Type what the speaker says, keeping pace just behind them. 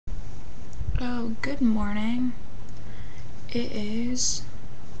Oh, good morning. It is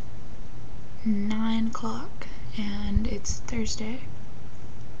 9 o'clock and it's Thursday.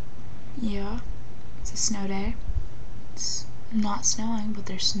 Yeah, it's a snow day. It's not snowing, but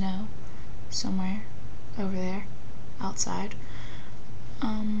there's snow somewhere over there, outside.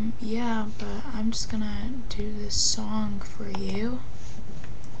 Yeah, but I'm just gonna do this song for you,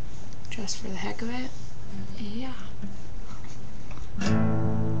 just for the heck of it. Yeah.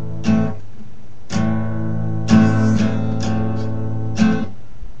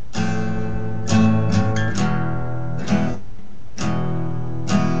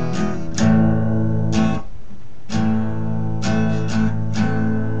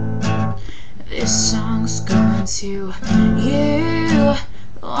 This song's going to you,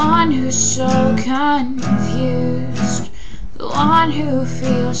 the one who's so confused, the one who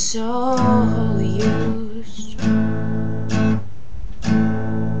feels so used.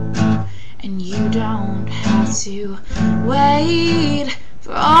 And you don't have to wait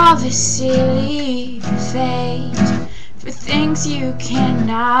for all this silly fate, for things you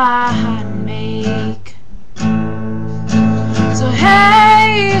cannot make. So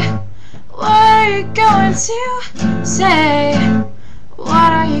hey, what are you going to say?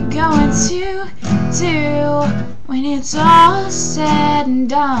 What are you going to do when it's all said and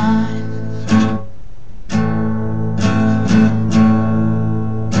done?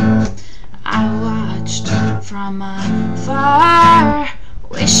 I watched from afar,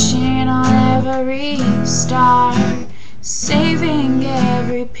 wishing on every star, saving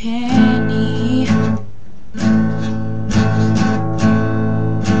every penny.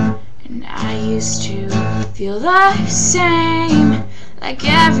 Used to feel the same, like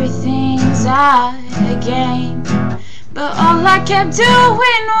everything's a game, but all I kept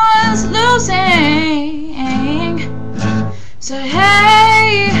doing was losing. So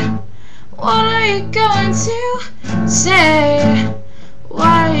hey, what are you going to say? What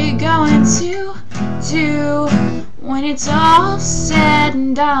are you going to do when it's all said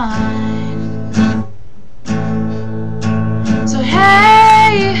and done? So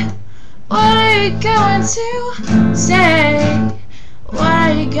hey, what are you going to say? What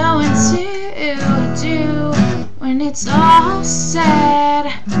are you going to do when it's all said?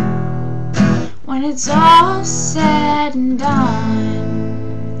 When it's all said and done?